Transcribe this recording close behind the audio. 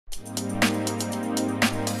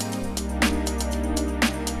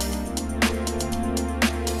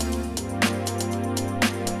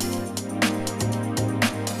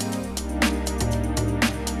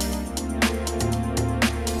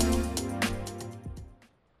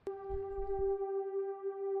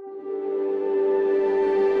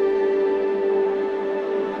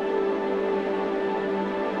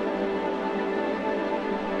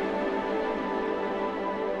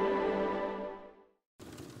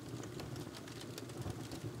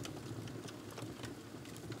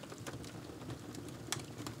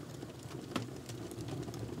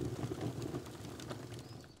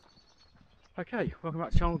Okay, welcome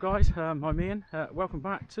back to the channel, guys. I'm Ian. Welcome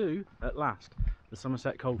back to, at last, the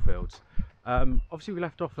Somerset Coalfields. Obviously we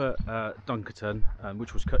left off at Dunkerton,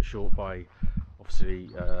 which was cut short by obviously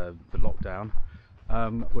the lockdown.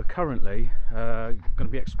 We're currently going to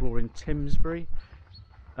be exploring Timsbury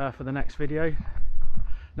for the next video.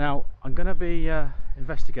 Now I'm going to be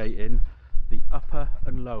investigating the upper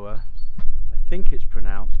and lower, I think it's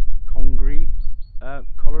pronounced Congree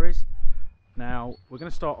collieries. Now we're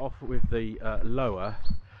going to start off with the lower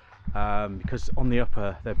because on the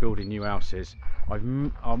upper they're building new houses.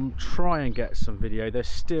 I'm trying and get some video. There's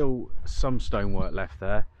still some stonework left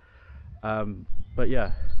there, but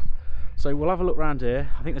yeah, so we'll have a look around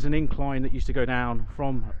here. I think there's an incline that used to go down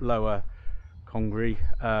from lower Congree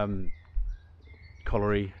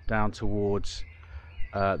colliery down towards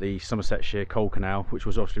the Somersetshire Coal Canal, which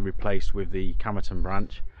was obviously replaced with the Camerton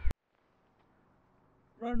branch.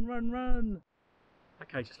 Run, run, run!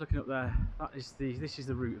 Okay, just looking up there, this is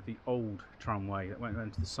the route of the old tramway that went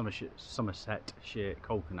into the Somersetshire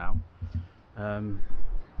Coal Canal.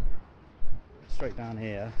 Straight down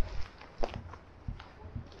here,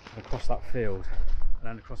 across that field, and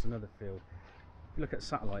then across another field. If you look at the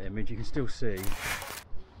satellite image, you can still see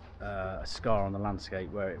a scar on the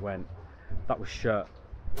landscape where it went. That was shut.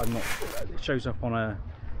 It shows up on a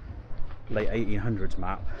late 1800s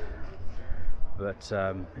map. But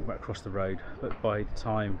it went across the road, but by the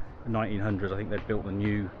time 1900s I think they'd built a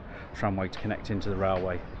new tramway to connect into the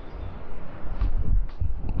railway.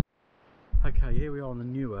 Okay, here we are on the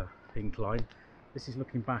newer incline. This is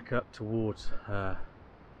looking back up towards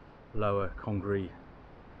lower Congree,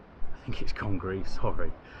 I think it's Congree,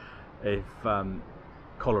 sorry, if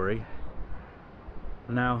colliery.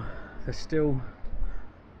 Now there's still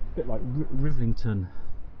a bit like Rivlington.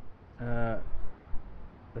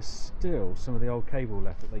 There's still some of the old cable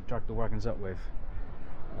left that they dragged the wagons up with.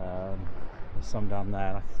 There's some down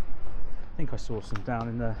there. I think I saw some down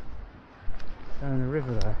in the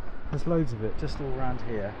river there. There's loads of it just all around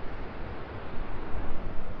here.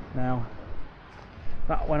 Now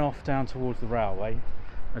that went off down towards the railway.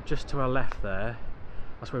 Now just to our left there,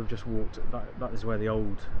 that's where we've just walked. That is where the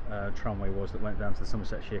old tramway was that went down to the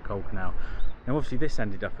Somersetshire Coal Canal. Now obviously this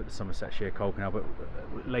ended up at the Somersetshire Coal Canal, but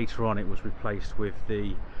later on it was replaced with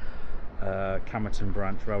the Camerton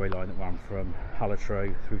branch railway line that ran from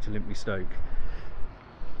Hallertrow through to Limply Stoke.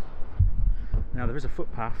 Now there is a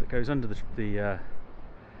footpath that goes under the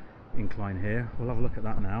incline here. We'll have a look at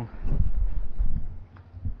that now.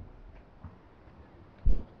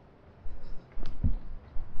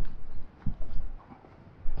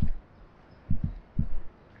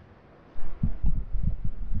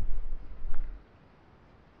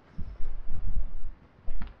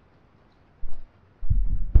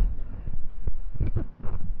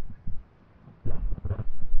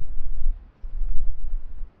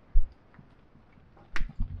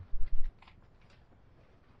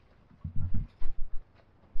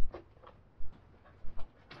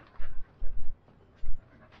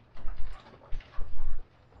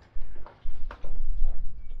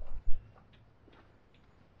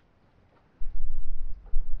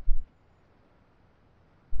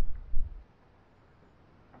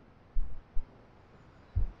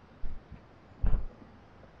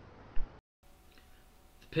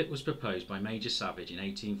 The pit was proposed by Major Savage in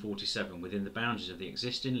 1847 within the boundaries of the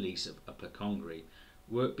existing lease of Upper Congree.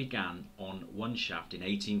 Work began on one shaft in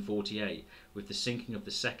 1848, with the sinking of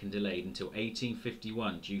the second delayed until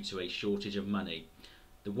 1851 due to a shortage of money.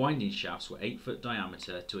 The winding shafts were 8-foot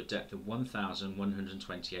diameter to a depth of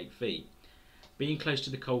 1,128 feet. Being close to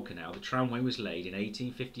the coal canal, the tramway was laid in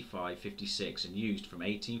 1855-56 and used from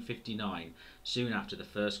 1859, soon after the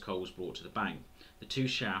first coal was brought to the bank. The two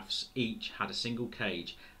shafts each had a single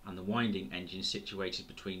cage and the winding engine situated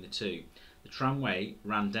between the two. The tramway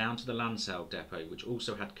ran down to the Lansell depot, which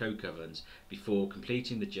also had coke ovens, before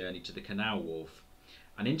completing the journey to the canal wharf.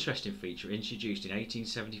 An interesting feature introduced in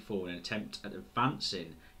 1874 in an attempt at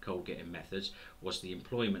advancing coal-getting methods was the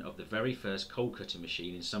employment of the very first coal-cutting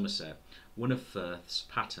machine in Somerset, one of Firth's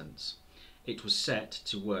patents. It was set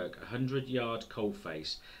to work a 100-yard coal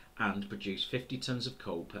face and produce 50 tons of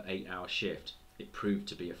coal per 8-hour shift. It proved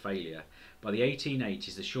to be a failure. By the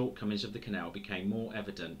 1880s, the shortcomings of the canal became more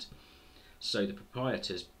evident, so the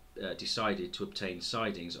proprietors decided to obtain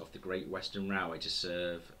sidings off the Great Western Railway to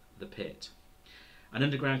serve the pit. An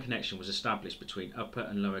underground connection was established between Upper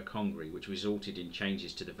and Lower Congree, which resulted in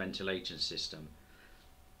changes to the ventilation system.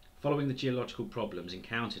 Following the geological problems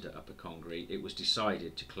encountered at Upper Congree, it was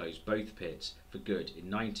decided to close both pits for good in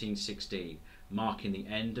 1916, marking the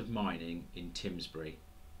end of mining in Timsbury.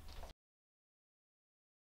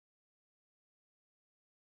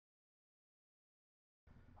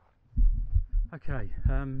 Okay,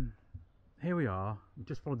 here we are. We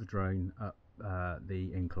just followed the drone up the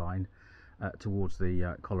incline towards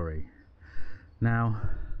the colliery. Now,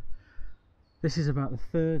 this is about the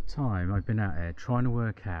third time I've been out here trying to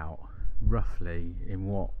work out roughly in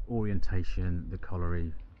what orientation the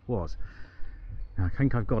colliery was. Now, I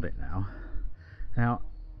think I've got it now. Now,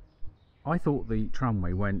 I thought the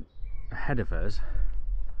tramway went ahead of us,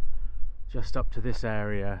 just up to this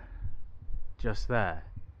area, just there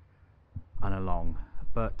and along.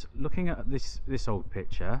 But looking at this old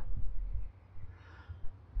picture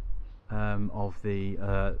of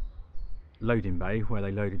the loading bay where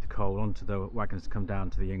they loaded the coal onto the wagons to come down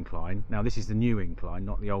to the incline. Now this is the new incline,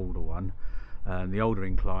 not the older one. The older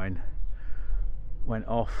incline went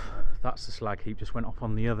off, that's the slag heap, just went off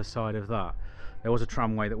on the other side of that. There was a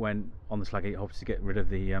tramway that went on the slag heap, obviously to get rid of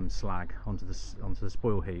the slag onto the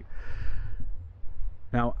spoil heap.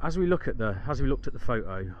 Now as we looked at the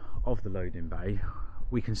photo of the loading bay,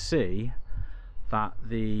 we can see that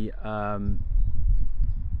the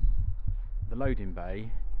loading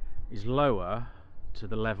bay is lower to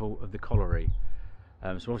the level of the colliery. So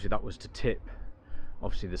obviously that was to tip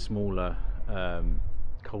obviously the smaller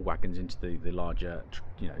coal wagons into the larger,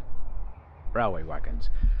 you know, railway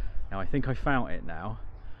wagons. Now I think I found it now.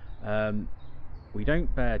 We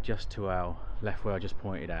don't bear just to our left where I just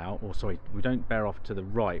pointed out, or sorry, we don't bear off to the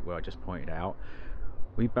right where I just pointed out.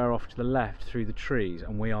 We bear off to the left through the trees,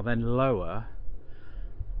 and we are then lower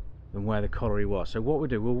than where the colliery was. So what we'll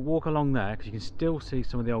do, we'll walk along there because you can still see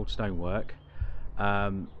some of the old stonework.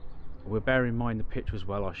 We'll bear in mind the pitch as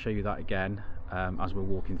well. I'll show you that again as we're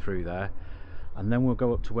walking through there, and then we'll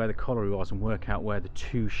go up to where the colliery was and work out where the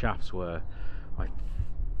two shafts were.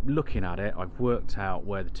 Looking at it, I've worked out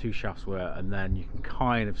where the two shafts were, and then you can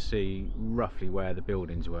kind of see roughly where the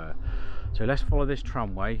buildings were. So let's follow this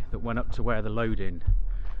tramway that went up to where the loading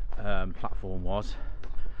platform was.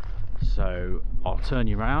 So I'll turn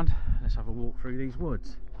you around, let's have a walk through these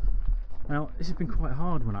woods. Now this has been quite a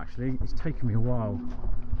hard one actually, it's taken me a while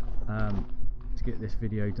to get this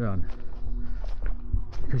video done,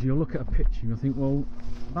 because you'll look at a picture and you'll think, well,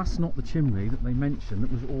 that's not the chimney that they mentioned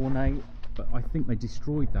that was ornate, but I think they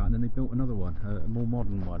destroyed that and then they built another one, a more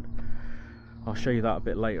modern one. I'll show you that a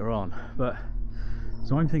bit later on. But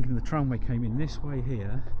so I'm thinking the tramway came in this way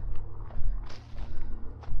here,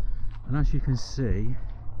 and as you can see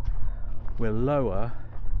we're lower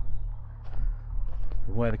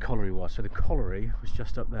than where the colliery was. So the colliery was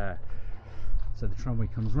just up there. So the tramway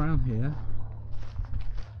comes round here.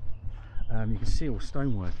 You can see all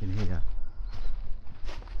stonework in here.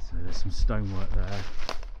 So there's some stonework there.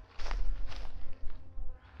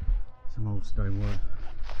 Some old stonework.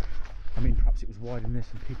 I mean, perhaps it was wide in this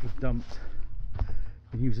and people dumped,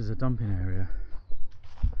 been used as a dumping area,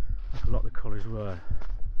 like a lot of the collieries were.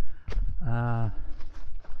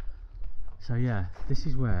 So yeah, this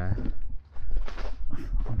is where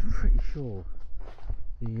I'm pretty sure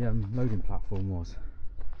the loading platform was.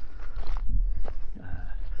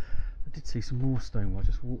 I did see some more stone. I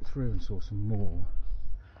just walked through and saw some more.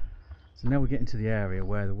 So now we're getting to the area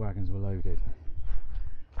where the wagons were loaded.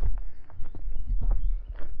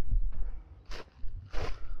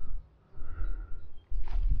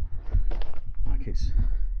 Like, it's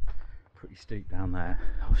pretty steep down there.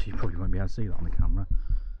 Obviously you probably won't be able to see that on the camera.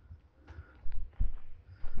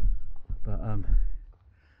 But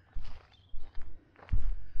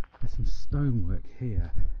there's some stonework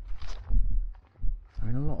here. I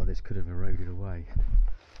mean, a lot of this could have eroded away.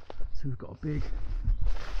 So we've got a big,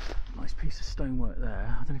 nice piece of stonework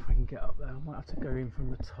there. I don't know if I can get up there. I might have to go in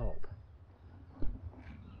from the top.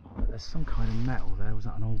 But there's some kind of metal there. Was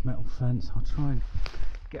that an old metal fence? I'll try and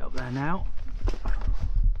get up there now.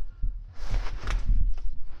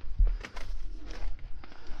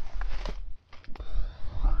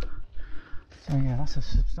 So yeah, that's a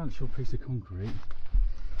substantial piece of concrete.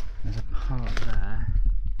 There's a part there.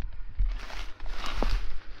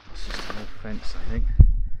 It's just an old fence, I think.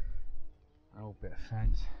 An old bit of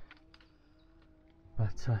fence.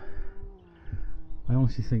 But I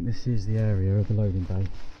honestly think this is the area of the loading bay.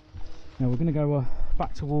 Now we're going to go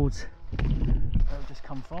back towards where we just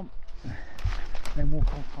come from, then walk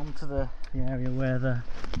on to the area where the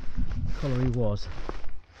colliery was.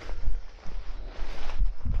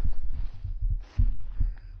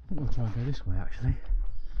 I think we'll try and go this way actually.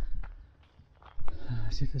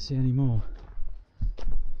 See if I see any more.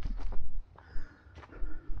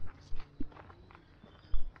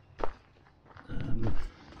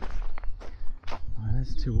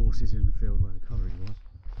 There's two horses in the field where the colliery was.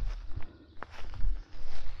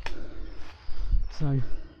 So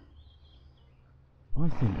I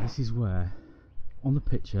think this is where on the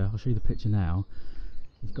picture, I'll show you the picture now,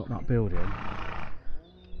 you've got that building. I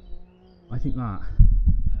think that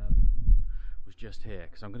was just here,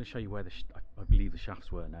 because I'm going to show you where I believe the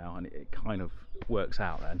shafts were now, and it kind of works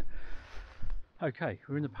out then. Okay,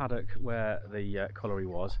 we're in the paddock where the colliery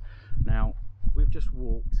was. Now, we've just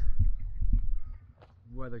walked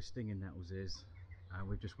where those stinging nettles is, and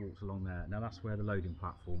we've just walked along there. Now that's where the loading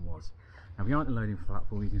platform was. Now behind the loading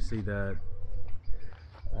platform you can see the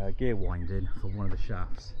gear winding for one of the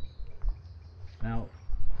shafts. Now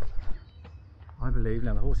I believe,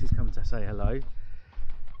 now the horses come to say hello,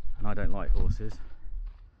 and I don't like horses.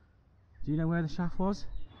 Do you know where the shaft was?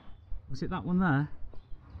 Was it that one there?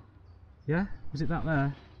 Yeah? Was it that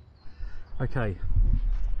there? Okay.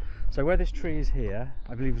 So where this tree is here,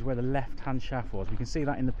 I believe is where the left hand shaft was. We can see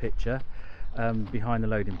that in the picture behind the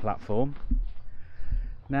loading platform.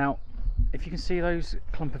 Now, if you can see those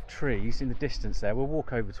clump of trees in the distance there, we'll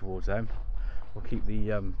walk over towards them. We'll keep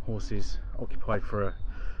the horses occupied for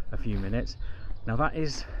a few minutes. Now that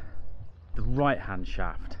is the right hand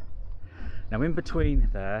shaft. Now in between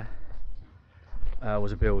there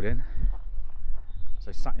was a building.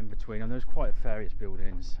 So sat in between, and there's quite various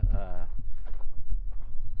buildings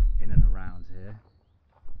in and around here.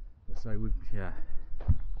 So we've, yeah.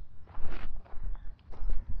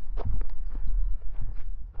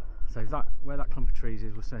 So that, where that clump of trees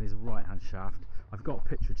is, we're saying is a right hand shaft. I've got a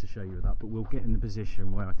picture to show you of that, but we'll get in the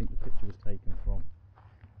position where I think the picture was taken from,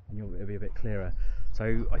 and it'll be a bit clearer.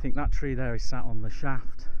 So I think that tree there is sat on the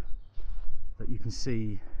shaft that you can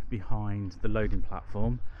see behind the loading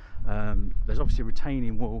platform. There's obviously a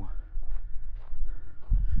retaining wall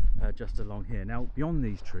just along here. Now beyond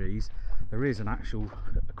these trees there is an actual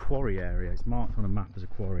quarry area. It's marked on a map as a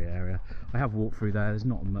quarry area. I have walked through there, there's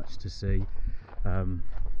not much to see,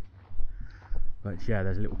 but yeah,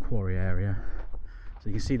 there's a little quarry area. So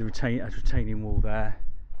you can see the retaining wall there.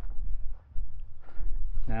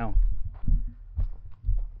 Now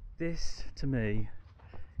this to me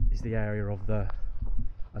is the area of the,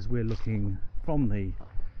 as we're looking from the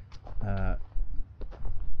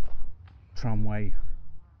tramway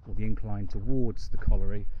or the incline towards the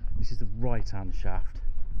colliery, this is the right hand shaft.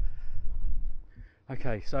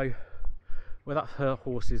 Okay, so where that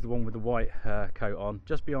horse is, the one with the white coat on,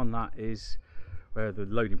 just beyond that is where the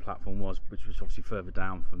loading platform was, which was obviously further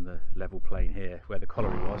down from the level plain here where the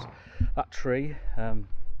colliery was. That tree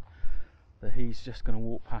that he's just going to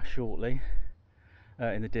walk past shortly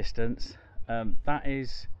in the distance, that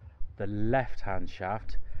is the left hand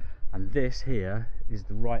shaft, and this here is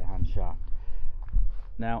the right hand shaft.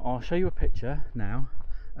 Now I'll show you a picture now.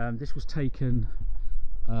 This was taken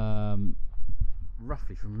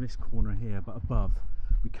roughly from this corner here, but above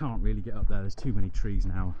we can't really get up there, there's too many trees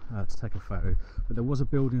now to take a photo, but there was a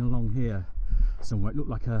building along here somewhere. It looks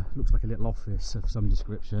like a little office of some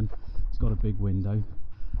description. It's got a big window.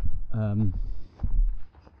 So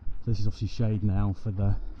this is obviously shade now for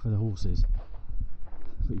the horses,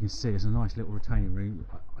 but you can see it's a nice little retaining room.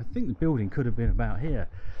 I think the building could have been about here.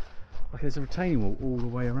 Like, there's a retaining wall all the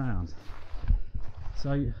way around.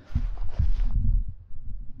 So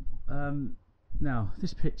now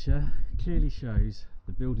this picture clearly shows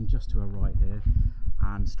the building just to our right here,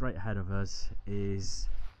 and straight ahead of us is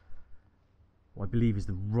what I believe is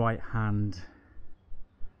the right hand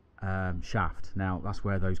shaft. Now that's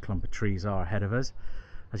where those clump of trees are ahead of us.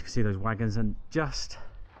 As you can see, those wagons, and just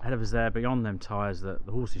ahead of us there, beyond them tyres that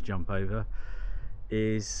the horses jump over,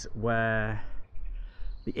 is where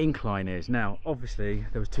the incline is. Now obviously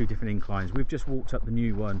there was two different inclines. We've just walked up the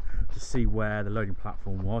new one to see where the loading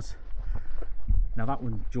platform was. Now that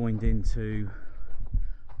one joined into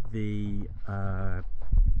the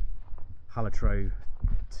Hallertrow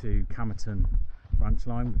to Camerton branch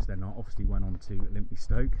line, which then obviously went on to Limply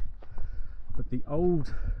Stoke. But the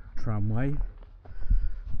old tramway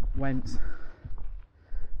went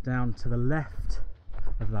down to the left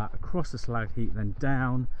of that, across the slag heap, then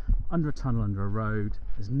down under a tunnel under a road.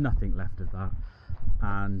 There's nothing left of that,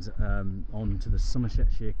 and on to the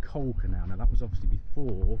Somersetshire Coal Canal. Now that was obviously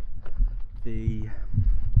before the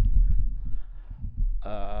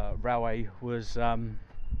railway was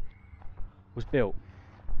built.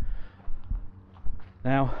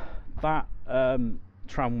 Now that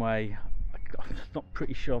tramway,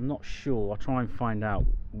 I'm not sure. I'll try and find out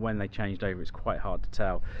when they changed over. It's quite hard to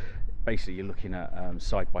tell. Basically you're looking at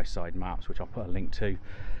side-by-side maps, which I'll put a link to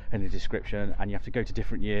in the description, and you have to go to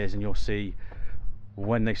different years and you'll see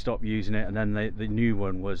when they stopped using it, and then the new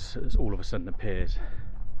one was all of a sudden appears.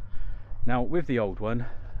 Now with the old one,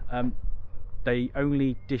 they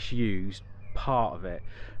only disused part of it.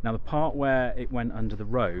 Now the part where it went under the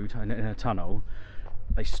road and in a tunnel,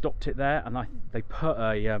 they stopped it there, and they put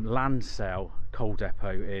a land sale coal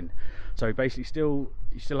depot in. So basically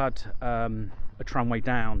you still had a tramway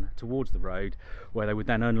down towards the road, where they would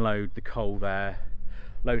then unload the coal there,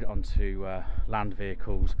 load it onto land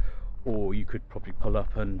vehicles, or you could probably pull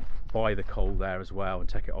up and buy the coal there as well and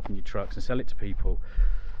take it off in your trucks and sell it to people.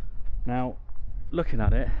 Now, looking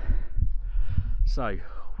at it, so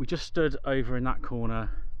we just stood over in that corner,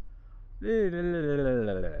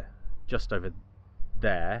 just over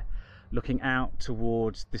there, looking out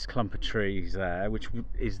towards this clump of trees there, which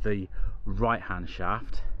is the right hand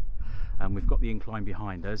shaft, and we've got the incline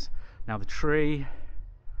behind us. Now the tree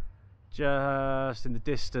just in the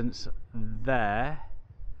distance there,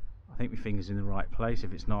 I think my finger's in the right place.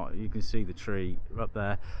 If it's not, you can see the tree up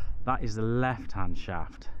there. That is the left hand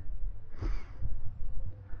shaft,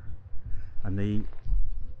 and the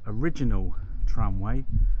original tramway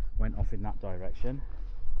went off in that direction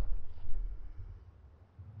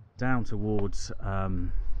down towards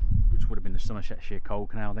which would have been the Somersetshire Coal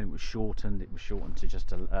Canal. Then it was shortened to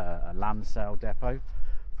just a land sale depot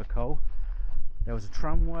for coal. There was a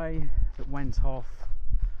tramway that went off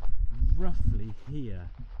roughly here,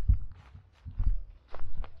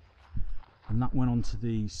 and that went on to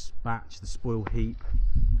the spatch, the spoil heap,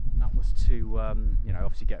 and that was to you know,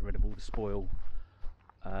 obviously get rid of all the spoil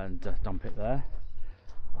and dump it there.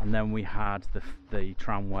 And then we had the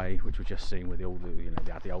tramway, which we've just seen with the old, you know,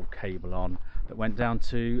 they had the old cable on, that went down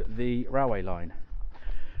to the railway line.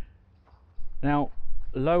 Now,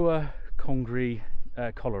 Lower Congreve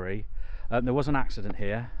Colliery, there was an accident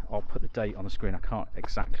here. I'll put the date on the screen. I can't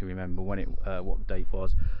exactly remember when what the date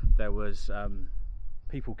was. There was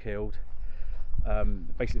people killed.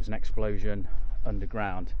 Basically, it was an explosion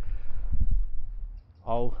underground.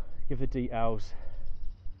 I'll give the details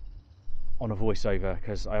on a voiceover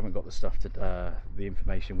because I haven't got the stuff to the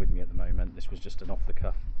information with me at the moment. This was just an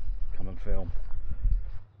off-the-cuff come and film.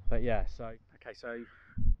 But yeah, so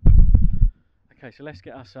let's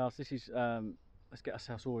get ourselves. Let's get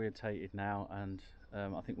ourselves orientated now, and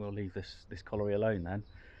I think we'll leave this colliery alone then,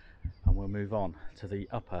 and we'll move on to the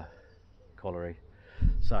upper colliery.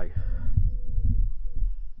 So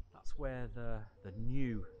that's where the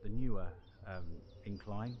newer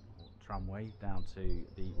incline or tramway down to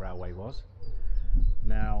the railway was.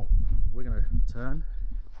 Now we're going to turn.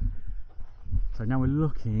 So now we're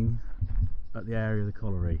looking at the area of the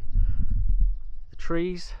colliery. The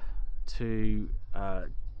trees to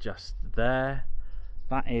just there,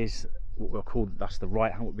 that is what we'll call, that's the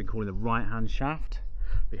right hand, what we've been calling the right hand shaft.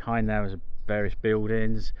 Behind there was various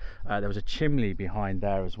buildings. There was a chimney behind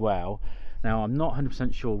there as well. Now I'm not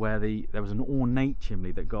 100% sure where there was an ornate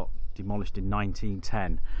chimney that got demolished in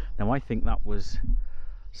 1910. Now I think that was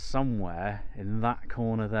somewhere in that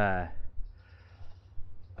corner there.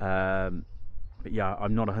 But yeah,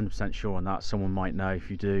 I'm not 100% sure on that. Someone might know. If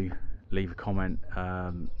you do, leave a comment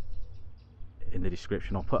in the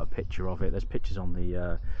description. I'll put a picture of it. There's pictures on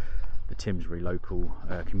the Timsbury local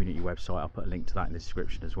community website. I'll put a link to that in the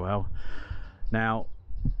description as well. Now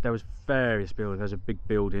there was various buildings. There's a big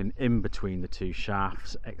building in between the two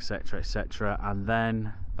shafts, etc, etc, and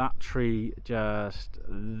then that tree just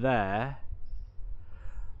there,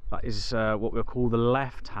 that is what we'll call the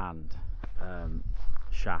left hand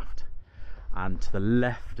shaft, and to the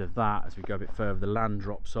left of that, as we go a bit further, the land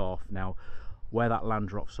drops off. Now where that land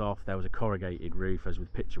drops off, there was a corrugated roof, as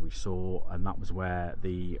with the picture we saw, and that was where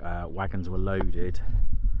the wagons were loaded.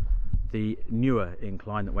 The newer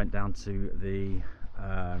incline that went down to the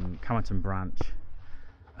Camerton branch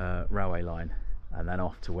railway line, and then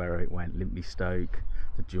off to where it went, Limply Stoke,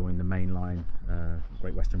 to join the main line,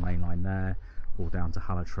 Great Western Main Line there, all down to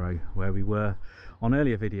Hallertrow, where we were on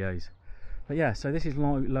earlier videos. But yeah, so this is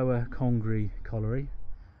Lower Congreve Colliery.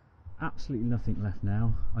 Absolutely nothing left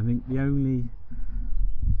now. I think the only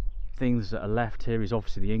things that are left here is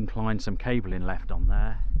obviously the incline, some cabling left on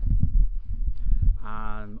there,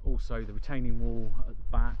 and also the retaining wall at the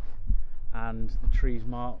back, and the trees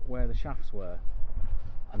mark where the shafts were,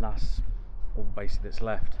 and that's all basically that's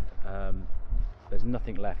left. There's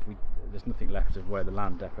nothing left. There's nothing left of where the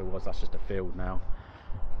land depot was. That's just a field now.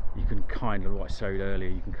 You can kind of, like I showed earlier,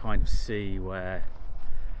 you can kind of see where,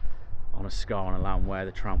 on a scar on a land, where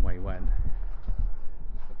the tramway went,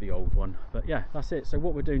 of the old one. But yeah, that's it. So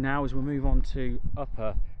what we'll do now is we'll move on to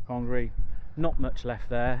Upper Congreve. Not much left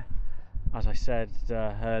there, as I said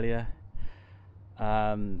earlier.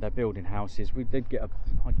 They're building houses.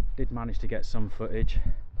 I did manage to get some footage,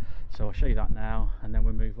 so I'll show you that now, and then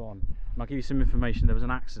we'll move on. And I'll give you some information. There was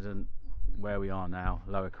an accident where we are now,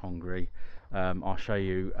 Lower Congreve. I'll show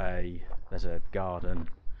you there's a garden,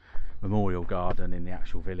 memorial garden in the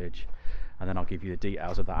actual village, and then I'll give you the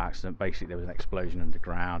details of that accident. Basically, there was an explosion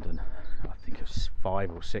underground, and I think it was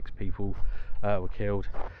 5 or 6 people were killed.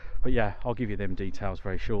 But yeah, I'll give you them details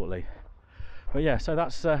very shortly. But yeah, so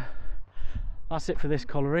that's it for this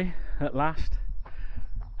colliery at last.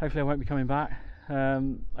 Hopefully I won't be coming back.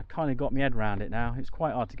 I kind of got my head around it now. It's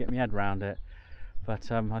quite hard to get my head around it,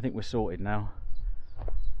 but I think we're sorted now.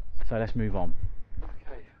 So let's move on.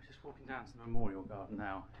 Okay, just walking down to the memorial garden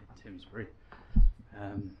now in Timsbury.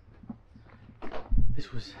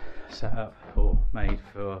 This was set up or made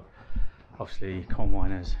for obviously coal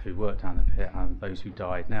miners who worked down the pit and those who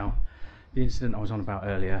died. Now, the incident I was on about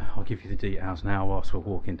earlier, I'll give you the details now whilst we're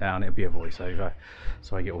walking down. It'll be a voiceover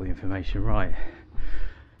so I get all the information right.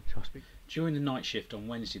 During the night shift on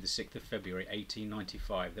Wednesday the 6th of February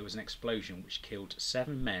 1895 there was an explosion which killed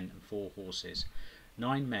 7 men and 4 horses.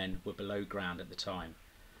 9 men were below ground at the time.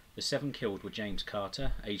 The 7 killed were James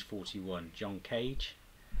Carter, aged 41, John Cage,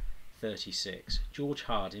 36, George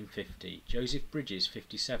Harding, 50, Joseph Bridges,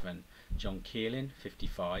 57, John Keeling,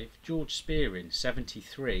 55, George Spearing,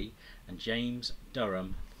 73 and James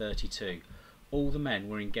Durham, 32. All the men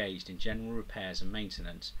were engaged in general repairs and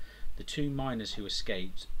maintenance. The 2 miners who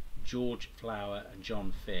escaped, George Flower and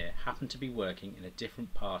John Fear, happened to be working in a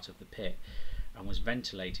different part of the pit and was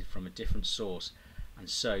ventilated from a different source, and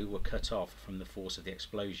so were cut off from the force of the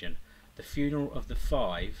explosion. The funeral of the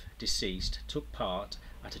 5 deceased took part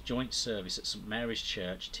at a joint service at St Mary's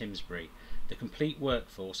Church, Timsbury. The complete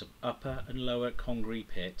workforce of upper and lower Congaree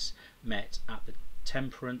pits met at the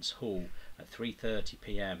Temperance Hall at 3:30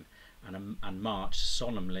 p.m. and marched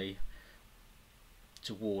solemnly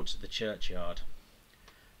towards the churchyard.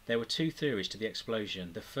 There were 2 theories to the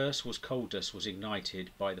explosion. The first was coal dust was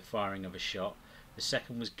ignited by the firing of a shot. The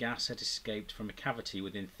second was gas had escaped from a cavity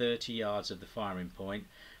within 30 yards of the firing point.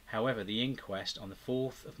 However, the inquest on the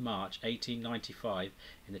 4th of March 1895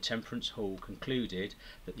 in the Temperance Hall concluded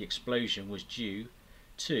that the explosion was due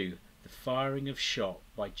to the firing of shot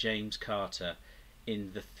by James Carter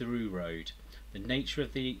in the through road. The nature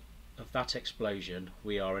of that explosion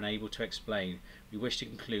we are unable to explain. We wish to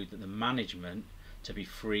conclude that the management to be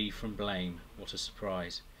free from blame. What a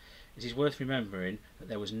surprise. It is worth remembering that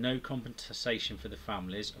there was no compensation for the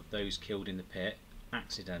families of those killed in the pit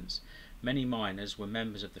accidents. Many miners were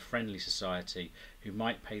members of the Friendly Society who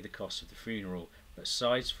might pay the cost of the funeral, but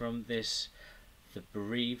aside from this, the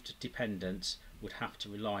bereaved dependents would have to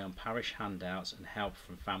rely on parish handouts and help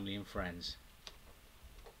from family and friends.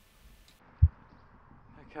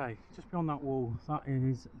 Okay, just beyond that wall, that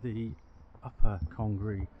is the upper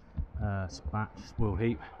Congaree spoil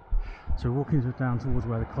heap. So we're walking down towards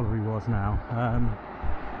where the colliery was now.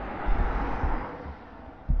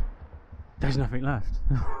 There's nothing left.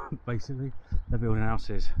 Basically, they're building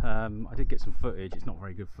houses. I did get some footage. It's not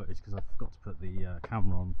very good footage because I forgot to put the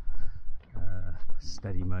camera on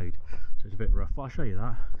steady mode, so it's a bit rough, but I'll show you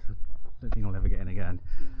that. I don't think I'll ever get in again.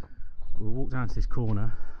 We'll walk down to this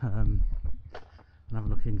corner and have a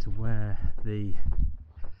look into where the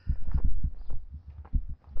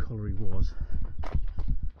colliery was.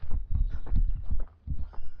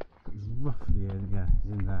 It was roughly yeah, it's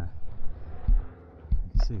in there.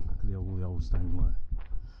 You can see, look at all the old stonework.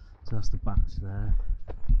 So that's the batch there,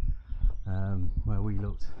 where we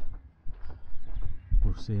looked.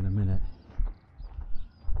 We'll see in a minute.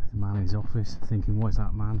 There's a man in his office thinking, what is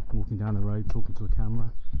that man walking down the road talking to a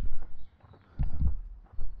camera?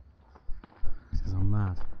 It's because I'm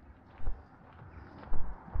mad.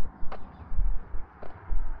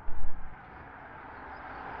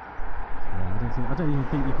 I don't even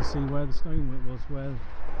think you can see where the stonework was, whether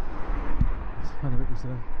it was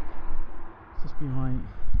there. Just behind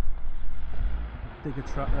the digger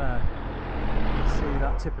truck there. You can see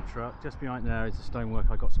that tipper truck just behind there is the stonework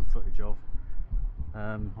I got some footage of.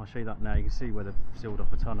 I'll show you that now. You can see where they've sealed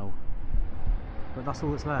off a tunnel. But that's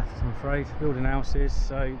all that's left, I'm afraid. Building houses,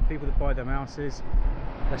 so people that buy them houses,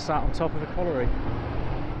 they're sat on top of a colliery.